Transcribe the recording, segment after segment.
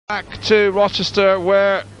Back to Rochester,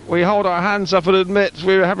 where we hold our hands up and admit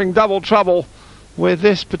we're having double trouble with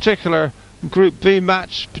this particular Group B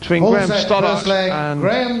match between Graeme Stoddart and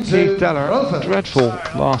Keith Deller. Dreadful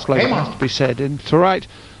last leg, it has to be said. Throughout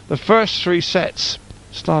the first 3 sets,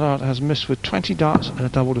 Stoddart has missed with 20 darts and a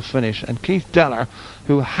double to finish, and Keith Deller,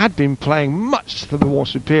 who had been playing much to the more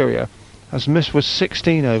superior, has missed with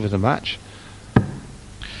 16 over the match.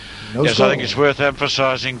 Yes, I think it's worth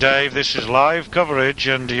emphasising, Dave, this is live coverage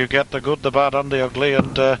and you get the good, the bad and the ugly,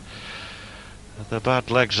 and the bad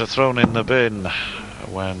legs are thrown in the bin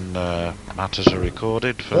when matters are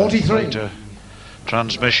recorded for later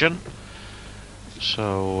transmission.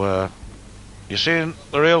 So you're seeing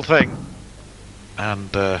the real thing, and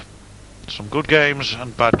some good games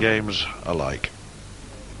and bad games alike.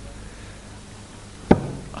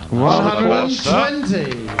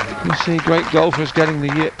 120. You see great golfers getting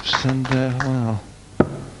the yips, and well,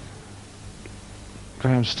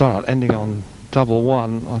 Graeme Stoddart ending on double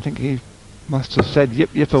one. I think he must have said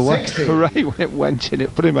yip yip away, hooray, when it went in.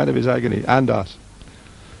 It put him out of his agony, and us.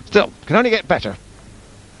 Still, can only get better.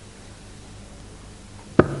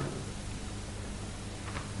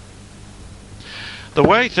 The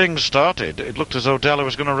way things started, it looked as though Deller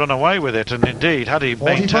was going to run away with it, and indeed, had he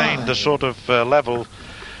maintained the sort of level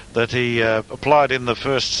that he applied in the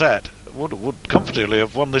first set, would comfortably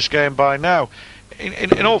have won this game by now.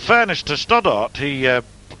 In all fairness to Stoddart, he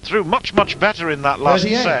threw much better in that last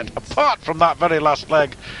set, apart from that very last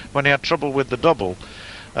leg when he had trouble with the double,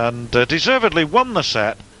 and deservedly won the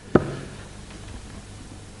set.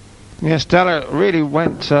 Yes, Deller really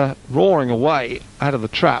went roaring away out of the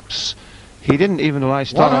traps. He didn't even allow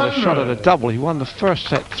Stoddart a shot at a double. He won the first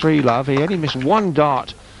set 3-love. He only missed 1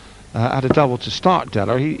 dart at a double to start,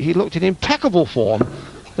 Deller. He looked in impeccable form.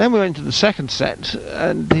 Then we went to the second set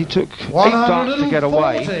and he took 8 darts to get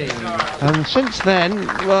away. And since then,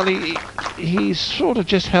 well, he's sort of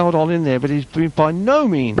just held on in there, but he's been by no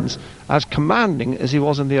means as commanding as he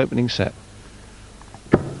was in the opening set.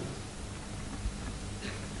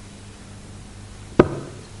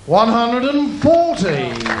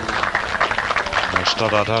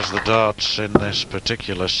 Stoddart has the darts in this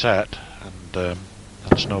particular set, and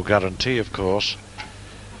that's no guarantee, of course.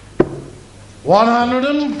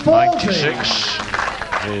 196.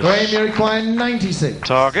 Graeme, you require 96.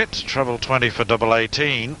 Target, treble 20 for double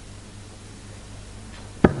 18.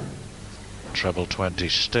 Treble 20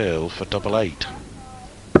 still for double 8.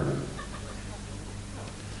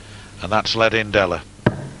 And that's led in Deller.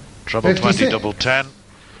 Treble 20, double 10.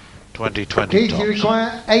 20, 20 Keith, tops. you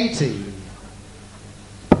require 80.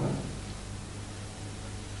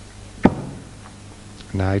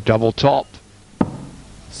 Now double top.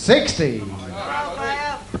 60.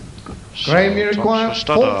 Graeme, you require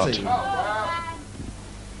 40.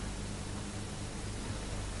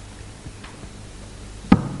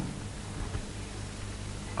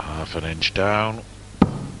 Half an inch down,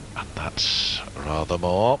 and that's rather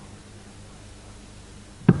more.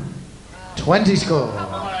 20 score.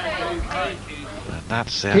 And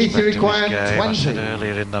that's the Keith, aspect you require of his game. 20. I said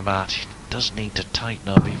earlier in the match, it does need to tighten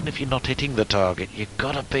up. Even if you're not hitting the target, you've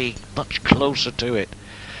got to be much closer to it.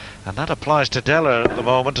 And that applies to Deller at the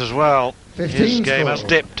moment as well. His game has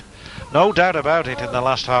dipped, no doubt about it, in the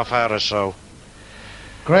last half hour or so.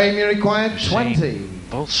 Graeme, you require 20.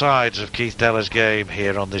 Both sides of Keith Deller's game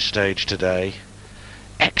here on this stage today.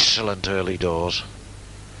 Excellent early doors.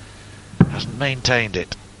 Hasn't maintained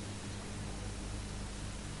it.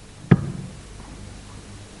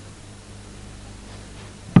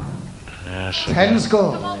 Yes, 10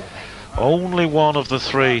 score. Only one of the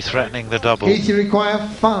 3 threatening the double. Keith, you require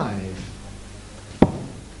 5.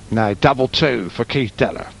 Now double 2 for Keith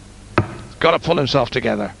Deller. He's got to pull himself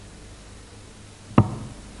together.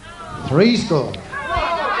 3 score.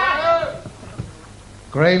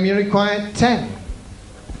 Graeme, you require 10.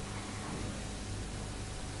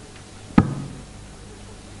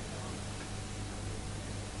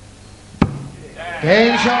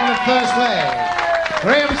 Game shot on the first leg.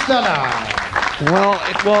 Graeme Stoddart. Well,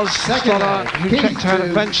 it was Stoddart who checked out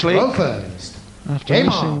eventually after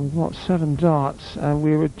missing, what, 7 darts. And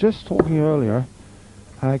we were just talking earlier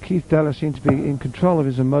how Keith Deller seemed to be in control of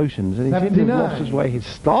his emotions, and he seemed to have lost his way. His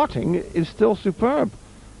starting is still superb,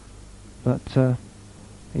 but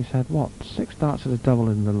he's had, what, 6 darts at a double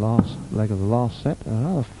in the last leg of the last set, and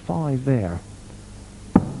another 5 there.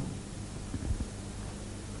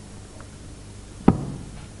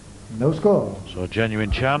 No score. So a genuine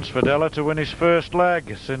chance for Deller to win his first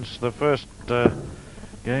leg since the first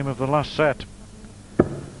game of the last set.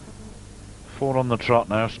 4 on the trot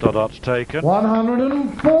now, Stoddart's taken.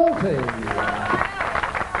 140.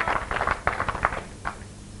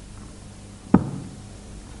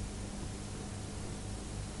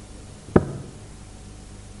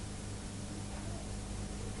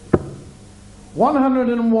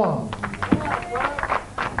 101.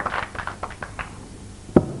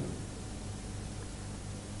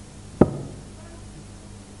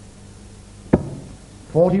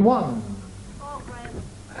 41.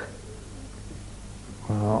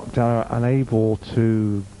 Well, Dara unable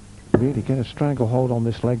to really get a stranglehold on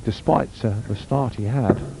this leg despite the start he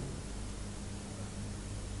had.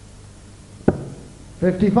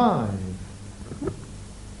 55.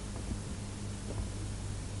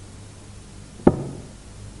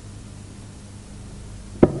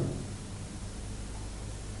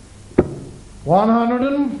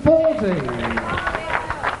 140.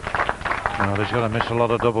 Well, he's got to miss a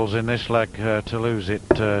lot of doubles in this leg to lose it,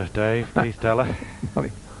 Dave. Keith Deller.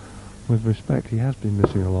 With respect, he has been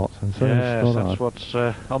missing a lot, and so yes, is Stoddart. that's what's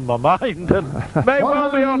on my mind, and may well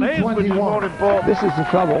be on his, which is more important. This is the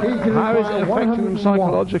trouble. How is it affecting him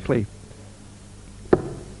psychologically?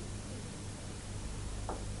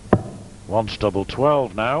 Once double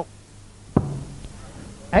 12 now.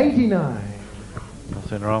 89.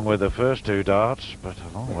 Nothing wrong with the first two darts, but a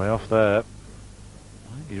long way off there. I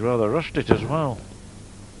think he rather rushed it as well.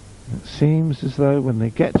 It seems as though when they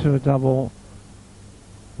get to a double,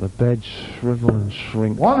 the beds shrivel and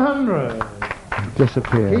shrink. 100. And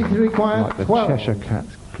disappear like the 12. Cheshire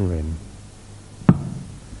Cat's grin.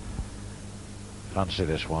 Fancy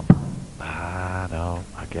this one. Ah, no.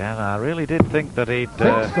 Again, I really did think that he'd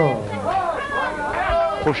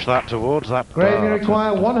push that towards that Graeme, you dart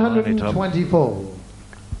require and 124.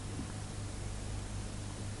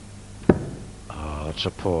 Oh, that's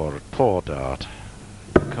a poor dart.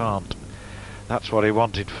 You can't. That's what he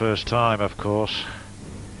wanted first time, of course.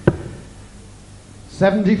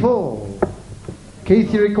 74.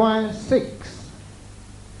 Keith, you require 6.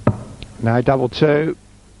 Now double 2,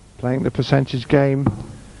 playing the percentage game.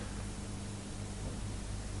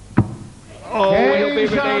 Oh, he'll be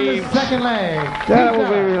relieved. Second leg. There will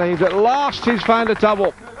be relieved. At last he's found a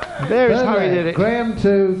double. There is how he did it. Graeme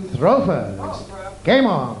to throw first. Game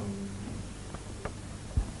on.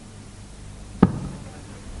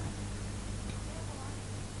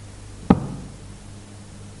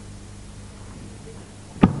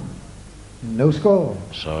 No score.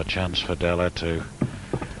 So a chance for Della to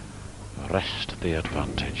wrest the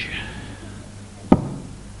advantage.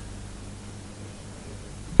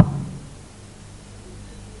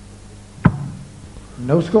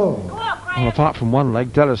 No score. Well, apart from one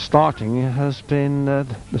leg, Della's starting has been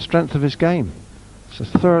the strength of his game. It's the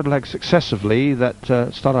third leg successively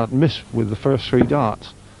that Stoddart missed with the first 3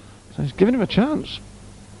 darts. So he's giving him a chance.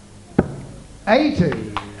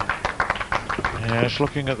 80. Yes,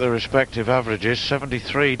 looking at the respective averages,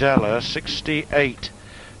 73 Della, 68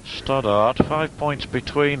 Stoddart, 5 points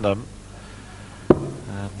between them.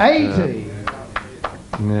 And, 80.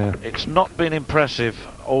 Yeah. It's not been impressive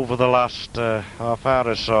over the last half hour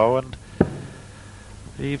or so, and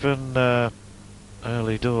even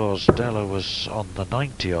early doors Della was on the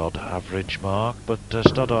 90-odd average mark, but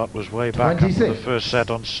Stoddart was way back 26. after the first set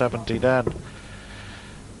on 70 then.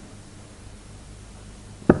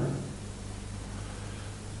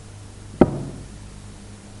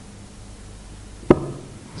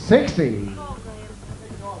 $60.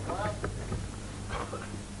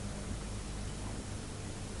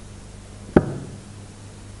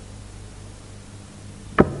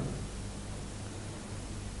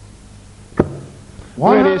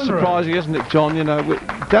 Really is surprising, isn't it, John? You know,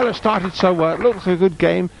 Della started so well, it looked like a good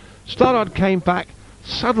game. Stoddart came back,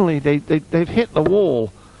 suddenly they've hit the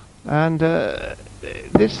wall, and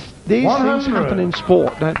these things happen in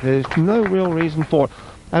sport. There's no real reason for it.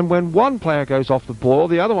 And when one player goes off the ball,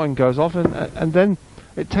 the other one goes off, and then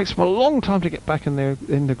it takes them a long time to get back in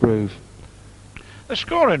the groove. They're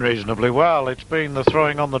scoring reasonably well. It's been the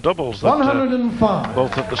throwing on the doubles that 105.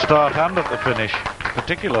 both at the start and at the finish,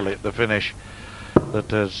 particularly at the finish, that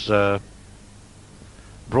has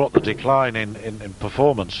brought the decline in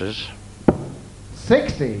performances.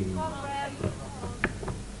 60.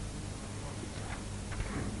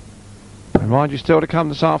 Remind you still to come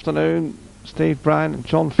this afternoon, Steve Brown and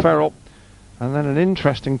John Ferrell, and then an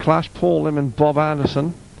interesting clash, Paul Lim and Bob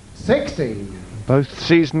Anderson. 60. Both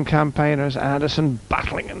seasoned campaigners, Anderson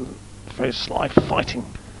battling and for his life fighting.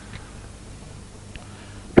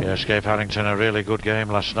 Yes, gave Harrington a really good game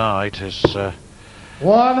last night. His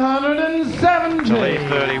 170. to lead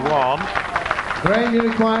 31. Graeme, you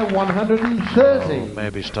require 130. So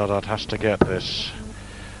maybe Stoddart has to get this.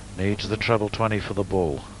 Needs the treble 20 for the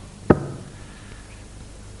bull. I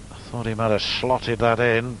thought he might have slotted that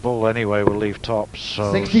in. Bull anyway will leave tops,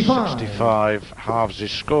 so 65 halves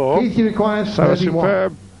his score. Keith, you require 31. So a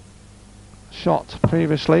superb shot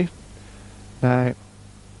previously. Now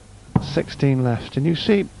 16 left, and you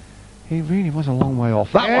see he really was a long way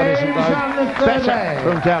off. That one isn't though. Better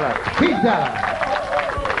from Della. Keith Della.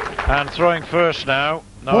 And throwing first now,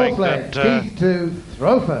 knowing that Keith to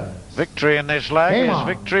throw first. victory in this leg is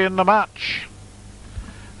victory in the match.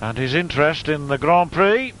 And his interest in the Grand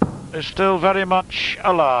Prix is still very much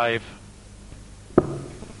alive.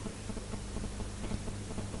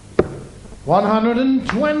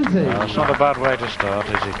 120. Well, it's not a bad way to start,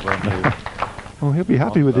 is it, Glenn? Oh, he'll be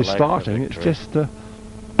happy with his starting. It's just the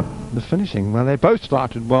finishing. Well, they both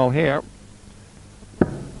started well here.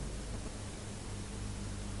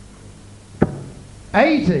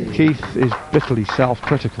 Keith is bitterly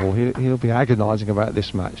self-critical. He'll be agonising about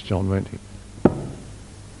this match, John, won't he?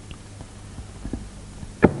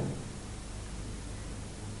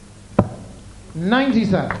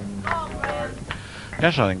 $97.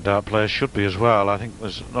 Yes, I think dart players should be as well. I think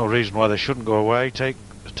there's no reason why they shouldn't go away, take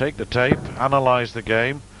the tape, analyse the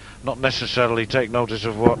game, not necessarily take notice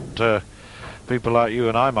of what people like you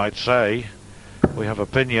and I might say. We have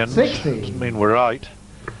opinions. 60. Doesn't mean we're right,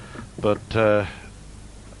 but they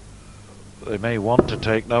may want to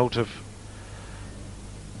take note of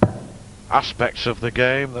aspects of the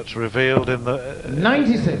game that's revealed in the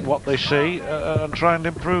 96. what they see and try and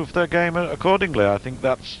improve their game accordingly. I think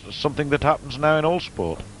that's something that happens now in all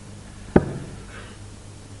sport.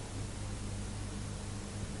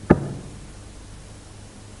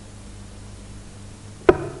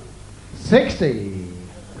 $60.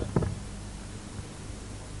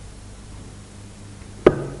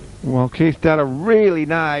 Well, Keith Della really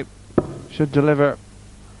now should deliver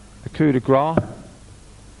a coup de grace.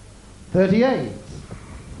 38.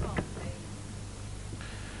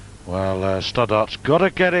 Well, Stoddart's got to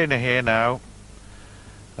get in here now,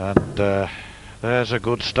 and there's a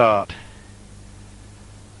good start.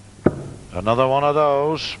 Another one of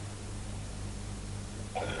those.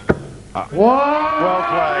 Well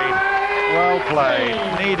played. Well played.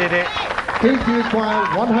 Needed it. Keith, you require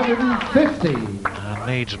 150. And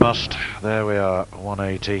needs must. There we are.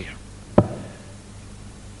 180.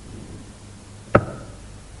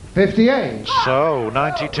 58. So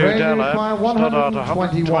 92 Della. Stoddart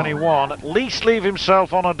 121. At least leave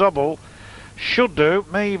himself on a double. Should do.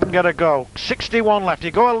 May even get a go. 61 left.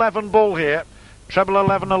 You go 11 bull here. Treble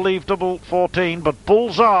 11 will leave double 14. But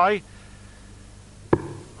bullseye.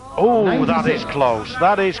 Oh, that is close.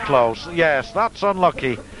 That is close. Yes, that's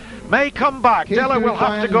unlucky. May come back. Della will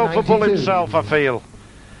have to go for bull himself, I feel.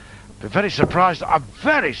 Be very surprised. I'm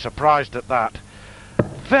very surprised at that.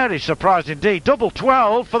 Very surprised indeed. Double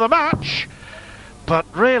 12 for the match. But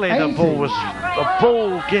really, the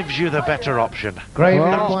bull gives you the better option. Graeme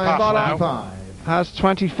has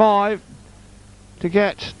 25 to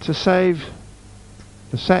get to save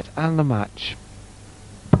the set and the match.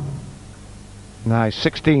 Now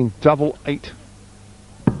 16, double 8.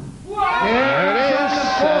 There it is.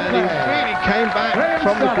 And he really came back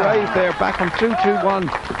from the grave there, back on 2-2-1.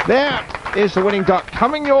 There is the winning dart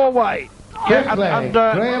coming your way. Yeah, and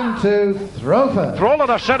Graeme to throw first. For all that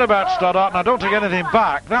I've said about Stoddart, and I don't take anything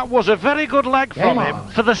back, that was a very good leg from him.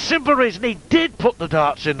 For the simple reason he did put the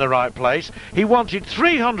darts in the right place. He wanted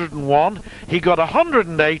 301, he got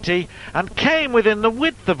 180, and came within the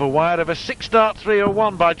width of a wire of a 6-dart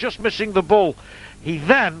 301 by just missing the bull. He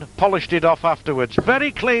then polished it off afterwards,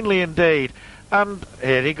 very cleanly indeed. And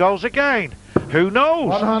here he goes again. Who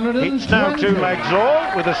knows? It's now 2 legs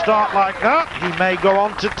all. With a start like that, he may go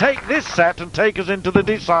on to take this set and take us into the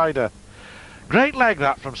decider. Great leg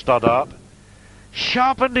that from Stoddart.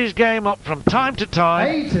 Sharpened his game up from time to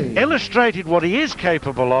time. 80. Illustrated what he is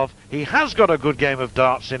capable of. He has got a good game of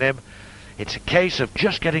darts in him. It's a case of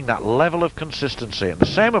just getting that level of consistency. And the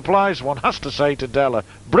same applies, one has to say, to Della.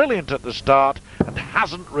 Brilliant at the start and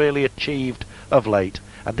hasn't really achieved of late.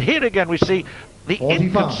 And here again we see the 45.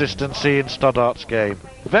 Inconsistency in Stoddart's game.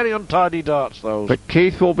 Very untidy darts, those. But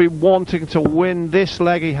Keith will be wanting to win this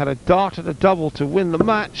leg. He had a dart and a double to win the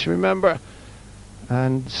match, remember?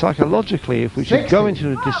 And psychologically, if we should go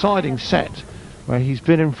into a deciding set where he's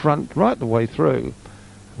been in front right the way through,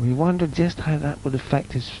 we wonder just how that would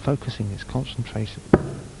affect his focusing, his concentration.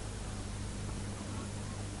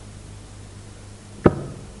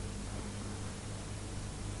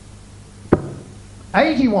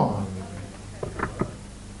 $81.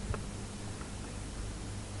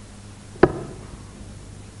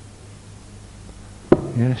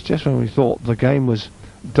 Yes, just when we thought the game was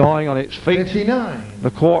dying on its feet, 59.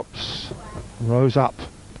 the corpse rose up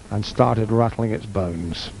and started rattling its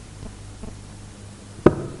bones.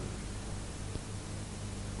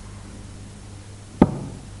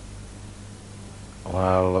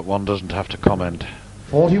 Well, one doesn't have to comment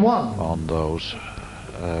 41. on those.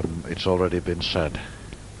 it's already been said.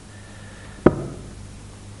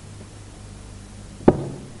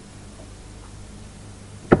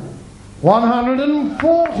 Suddenly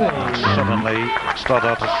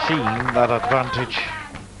Stoddart has seen that advantage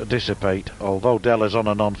dissipate, although Dell is on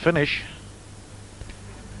a non-finish.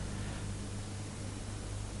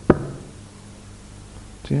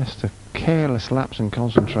 Just a careless lapse in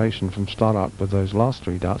concentration from Stoddart with those last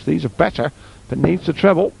 3 darts. These are better, but needs the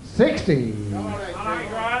treble. 60.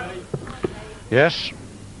 Yes.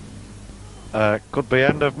 Could be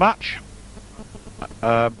end of match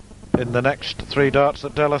in the next 3 darts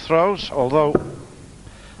that Della throws, although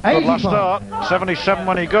good last dart, 77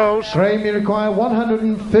 when he goes. Graeme, you require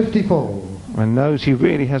 154. And knows he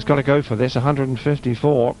really has got to go for this,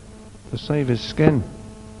 154, to save his skin.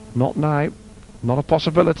 Not now, not a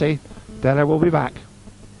possibility. Della will be back.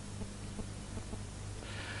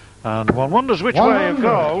 And one wonders which way it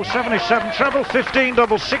goes. 77 treble, 15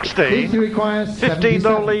 double 16. 15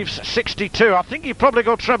 though leaves 62. I think he'd probably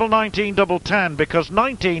go treble 19 double 10, because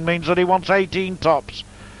 19 means that he wants 18 tops.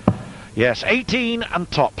 Yes, 18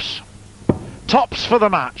 and tops. Tops for the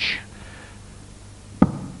match.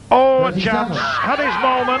 Oh, a chance. Had his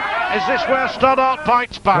moment. Is this where Stoddart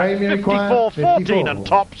fights back? 54, 14 and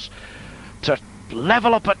tops to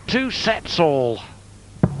level up at 2 sets all.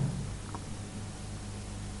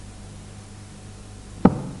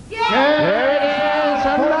 There it is,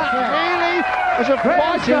 and that really is a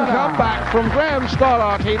fighting comeback from Graeme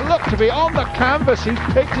Stoddart. He looked to be on the canvas, he's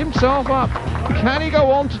picked himself up. Can he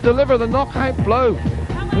go on to deliver the knockout blow?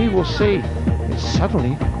 We will see. It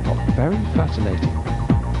suddenly got very fascinating.